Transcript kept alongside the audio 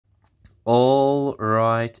All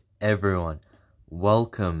right, everyone.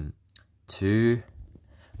 Welcome to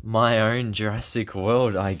my own Jurassic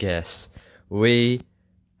world, I guess. We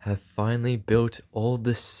have finally built all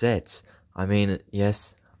the sets. I mean,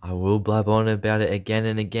 yes, I will blab on about it again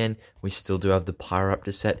and again. We still do have the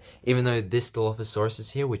Pyroraptor set, even though this Dilophosaurus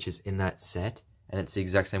is here, which is in that set, and it's the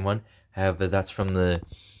exact same one. However, that's from the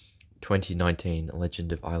 2019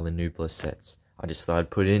 Legend of Isla Nublar sets. I just thought I'd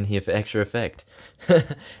put it in here for extra effect.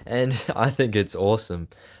 And I think it's awesome.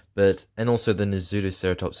 And also the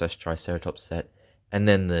Nazutoceratops/Triceratops set, and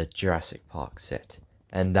then the Jurassic Park set.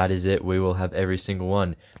 And that is it. We will have every single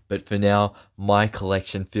one. But for now, my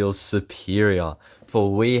collection feels superior.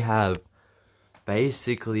 For we have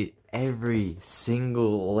basically every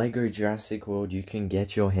single Lego Jurassic World you can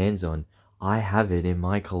get your hands on. I have it in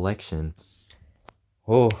my collection.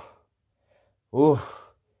 Oh.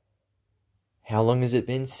 How long has it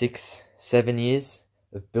been? 6, 7 years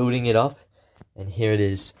of building it up, and here it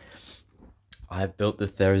is. I've built the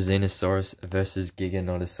Therizinosaurus versus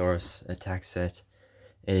Giganotosaurus attack set.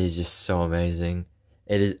 It is just so amazing.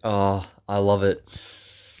 It is, oh, I love it.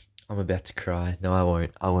 I'm about to cry. No, I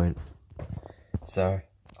won't. So,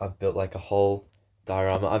 I've built like a whole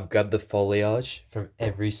diorama. I've grabbed the foliage from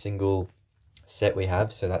every single set we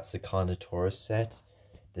have. So that's the Carnotaurus set.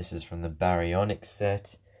 This is from the Baryonyx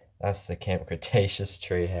set. That's the Camp Cretaceous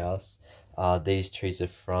treehouse. These trees are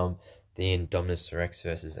from the Indominus Rex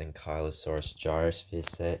versus Ankylosaurus gyrosphere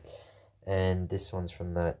set. And this one's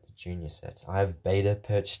from that junior set. I have Beta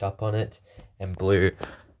perched up on it and Blue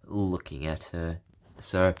looking at her.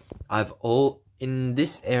 So I've in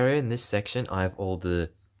this area, in this section, I have all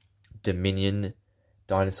the Dominion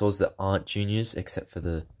dinosaurs that aren't juniors, except for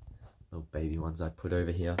the little baby ones I put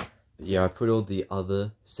over here. But yeah, I put all the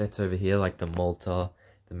other sets over here, like the Malta,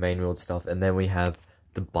 the main world stuff, and then we have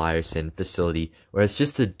the Biosyn facility, where it's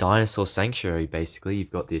just a dinosaur sanctuary, basically. You've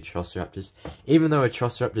got the Atrociraptors, even though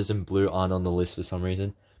Atrociraptors and Blue aren't on the list for some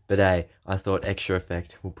reason. But hey, I thought extra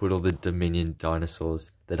effect, we'll put all the Dominion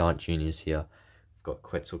dinosaurs that aren't juniors here. We've got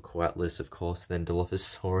Quetzalcoatlus, of course, then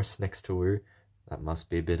Dilophosaurus next to Wu. That must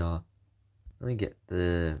be a bit, let me get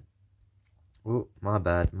the... Oh, my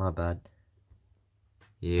bad.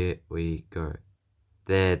 Here we go.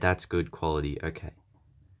 There, that's good quality, okay.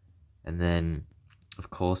 And then, of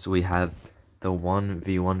course, we have the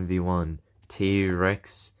 1v1v1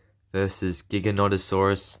 T-Rex versus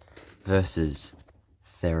Giganotosaurus versus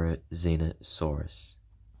Therizinosaurus.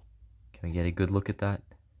 Can we get a good look at that?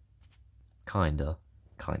 Kinda.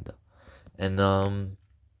 And,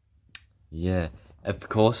 yeah. Of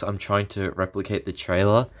course, I'm trying to replicate the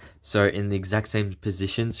trailer. So, in the exact same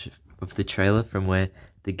positions of the trailer from where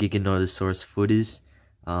the Giganotosaurus foot is,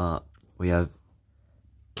 we have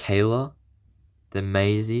Kayla, then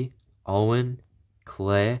Maisie, Owen,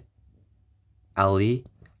 Claire, Ali,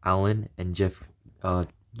 Alan, and Jeff,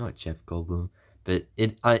 not Jeff Goldblum, but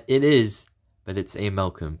it's Ian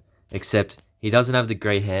Malcolm, except he doesn't have the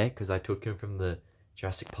grey hair, because I took him from the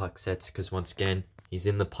Jurassic Park sets, because once again, he's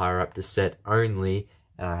in the Pyroraptor set only,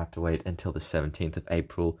 and I have to wait until the 17th of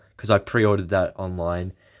April, because I pre-ordered that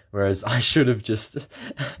online, whereas I should have just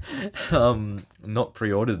not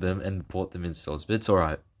pre-ordered them and bought them in stores. But it's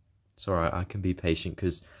alright. It's alright. I can be patient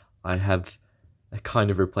because I have a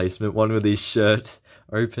kind of replacement. One with his shirt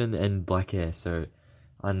open and black hair. So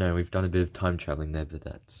I know we've done a bit of time traveling there, but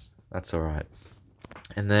that's alright.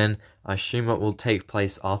 And then I assume what will take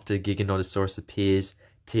place after Giganotosaurus appears.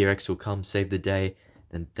 T-Rex will come save the day.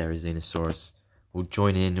 Then Therizinosaurus will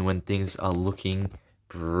join in when things are looking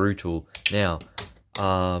brutal. Now,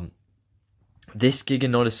 this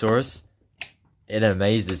Giganotosaurus, it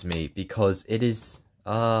amazes me because it is,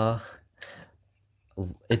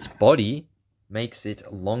 its body makes it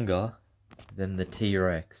longer than the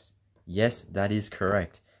T-Rex. Yes, that is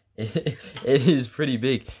correct. It is pretty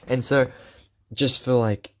big. And so, just for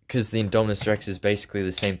like, because the Indominus Rex is basically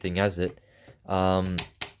the same thing as it, yeah,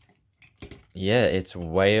 it's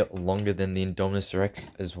way longer than the Indominus Rex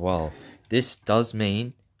as well. This does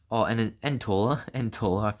mean, oh, and taller,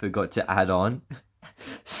 I forgot to add on.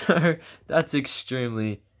 So, that's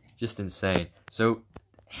extremely just insane. So,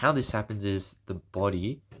 how this happens is the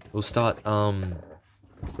body will start, can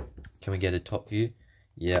we get a top view?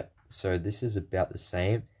 Yeah, so this is about the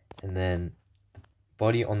same, and then the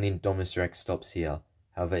body on the Indominus Rex stops here.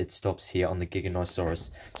 However, it stops here on the Giganotosaurus.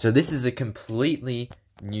 So this is a completely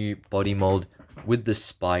new body mold with the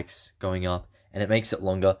spikes going up, and it makes it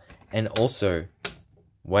longer, and also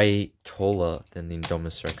way taller than the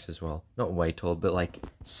Indominus Rex as well. Not way taller, but like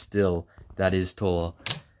still, that is taller.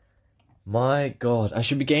 My god, I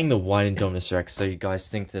should be getting the white Indominus Rex so you guys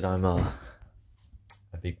think that I'm a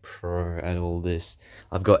big pro at all this.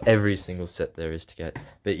 I've got every single set there is to get.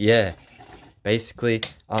 But yeah, basically,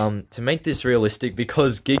 to make this realistic,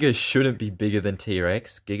 because Giga shouldn't be bigger than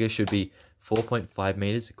T-Rex. Giga should be 4.5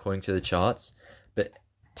 meters according to the charts. But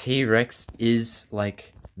T-Rex is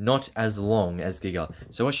like not as long as Giga.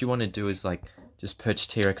 So what you want to do is like just perch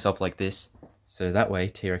T-Rex up like this. So that way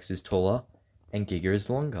T-Rex is taller and Giga is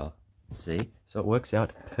longer. See? So it works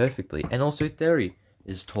out perfectly. And also Theri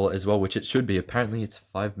is taller as well, which it should be. Apparently it's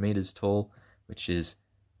 5 meters tall, which is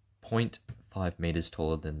 0.5 meters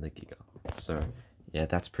taller than the Giga. So yeah,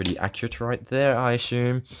 that's pretty accurate right there, I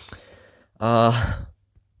assume.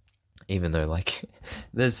 Even though like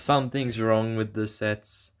there's some things wrong with the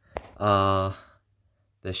sets.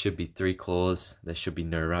 There should be 3 claws. There should be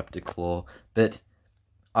no raptor claw. But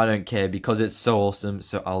I don't care because it's so awesome,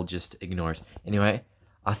 so I'll just ignore it. Anyway,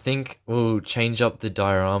 I think we'll change up the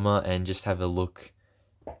diorama and just have a look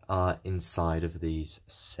inside of these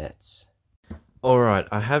sets. Alright,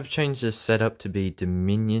 I have changed the setup to be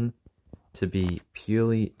Dominion, to be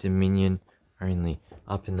purely Dominion only.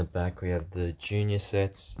 Up in the back we have the junior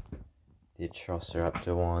sets, the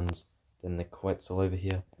Atrociraptor ones, then the Quetzal over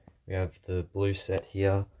here. We have the blue set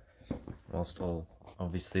here, whilst all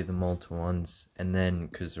obviously the Malta ones, and then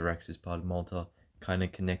because the Rex is part of Malta, kind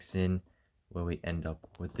of connects in where we end up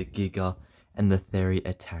with the Giga and the Theri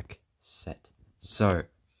attack set. So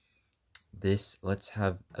this, let's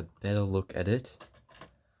have a better look at it.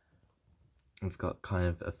 We've got kind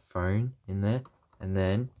of a phone in there, and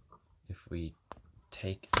then if we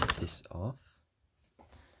take this off,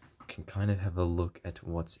 we can kind of have a look at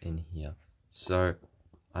what's in here. So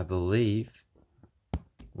I believe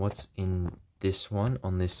what's in this one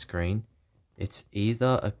on this screen, it's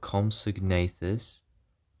either a Compsognathus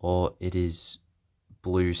or it is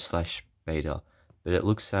blue/beta, but it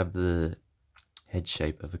looks to have the head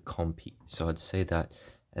shape of a compy, so I'd say that.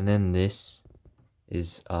 And then this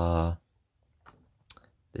is the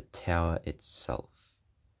tower itself,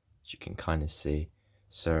 which you can kind of see.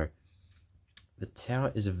 So the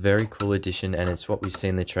tower is a very cool addition, and it's what we see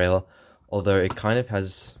in the trailer, although it kind of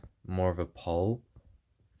has more of a pole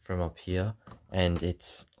from up here, and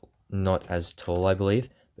it's not as tall, I believe,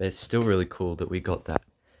 but it's still really cool that we got that.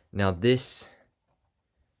 Now this,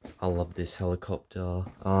 I love this helicopter.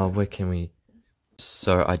 Where can we?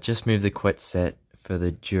 So I just moved the Quet set for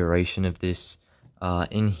the duration of this.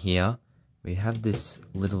 In here we have this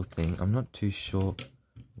little thing. I'm not too sure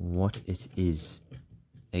what it is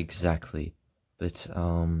exactly, but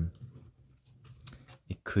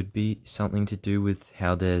it could be something to do with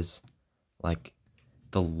how there's like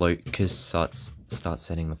the locust start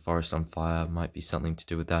setting the forest on fire. Might be something to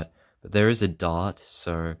do with that. But there is a dart,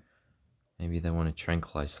 so maybe they want to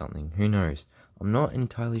tranquilize something. Who knows? I'm not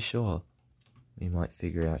entirely sure. We might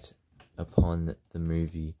figure out upon the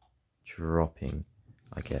movie dropping,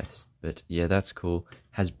 I guess. But yeah, that's cool.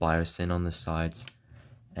 Has biosyn on the sides.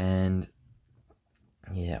 And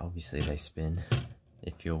yeah, obviously they spin,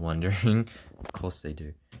 if you're wondering. Of course they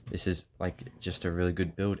do. This is like just a really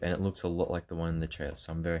good build, and it looks a lot like the one in the trailer,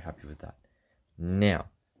 so I'm very happy with that. Now,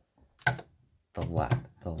 the lab.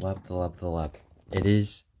 It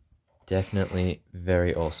is definitely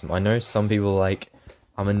very awesome. I know some people like,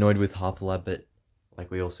 I'm annoyed with half a lab, but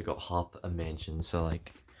like we also got half a mansion, so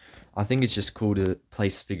like I think it's just cool to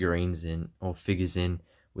place figurines in, or figures in,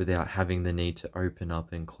 without having the need to open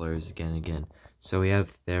up and close again and again. So we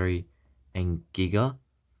have Theri and Giga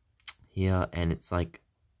here, and it's like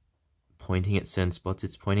pointing at certain spots.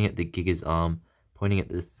 It's pointing at the Giga's arm, pointing at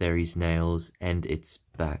the Theri's nails and its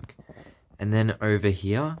back. And then over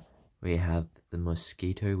here we have the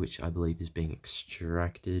mosquito, which I believe is being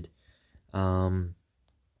extracted.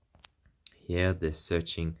 Here they're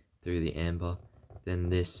searching through the amber. Then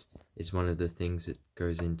this is one of the things that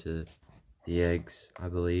goes into the eggs, I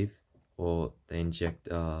believe, or they inject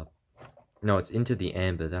no, it's into the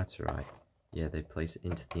amber, that's right. Yeah, they place it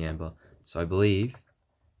into the amber. So I believe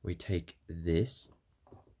we take this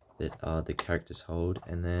that the characters hold,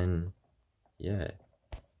 and then yeah,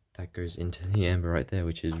 that goes into the amber right there,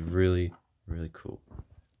 which is really cool,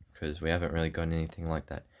 because we haven't really gotten anything like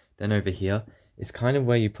that. Then over here is kind of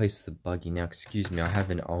where you place the buggy. Now excuse me, I have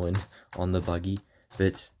an Owen on the buggy,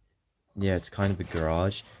 but yeah, it's kind of a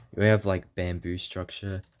garage. We have like bamboo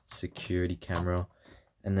structure, security camera,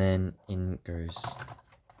 and then in goes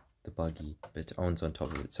the buggy, but Owen's on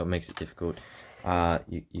top of it, so it makes it difficult.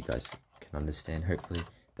 You guys can understand, hopefully.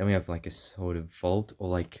 Then we have like a sort of vault, or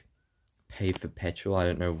like pay for petrol. I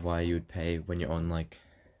don't know why you would pay when you're on like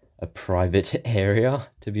a private area,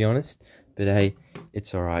 to be honest, but hey,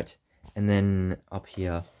 it's alright. And then up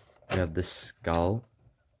here we have the skull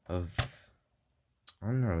of I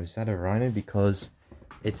don't know, is that a rhino? Because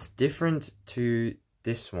it's different to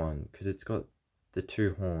this one, because it's got the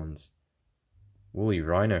 2 horns. Woolly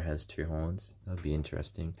rhino has 2 horns. That would be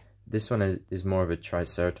interesting. This one is more of a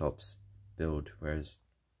triceratops build, whereas,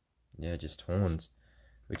 yeah, just horns,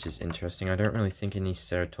 which is interesting. I don't really think any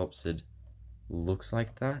ceratopsid looks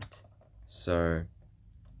like that, so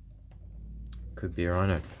could be a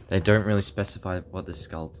rhino. They don't really specify what the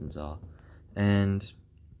skeletons are. And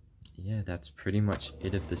yeah, that's pretty much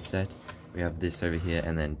it of the set. We have this over here,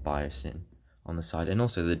 and then Biosyn on the side, and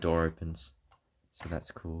also the door opens, so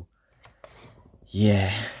that's cool.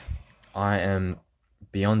 Yeah, I am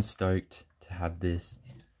beyond stoked to have this.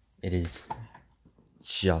 It is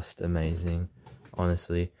just amazing,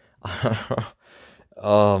 honestly.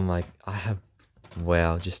 Oh my,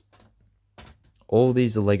 wow, just all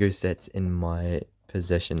these Lego sets in my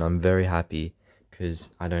possession. I'm very happy because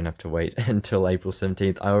I don't have to wait until April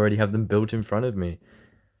 17th. I already have them built in front of me.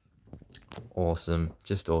 Awesome,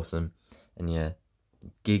 just awesome. And yeah,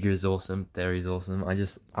 Giga is awesome, Theri is awesome.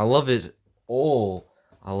 I love it all.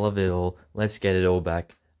 I love it all. Let's get it all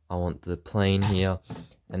back. I want the plane here,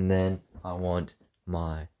 and then I want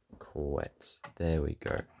my Corvettes. There we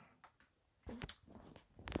go.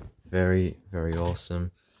 Very, very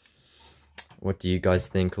awesome. What do you guys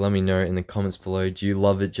think? Let me know in the comments below. Do you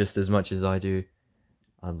love it just as much as I do?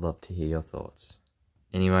 I'd love to hear your thoughts.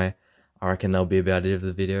 Anyway, I reckon that'll be about it of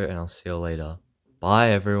the video, and I'll see you later.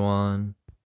 Bye, everyone.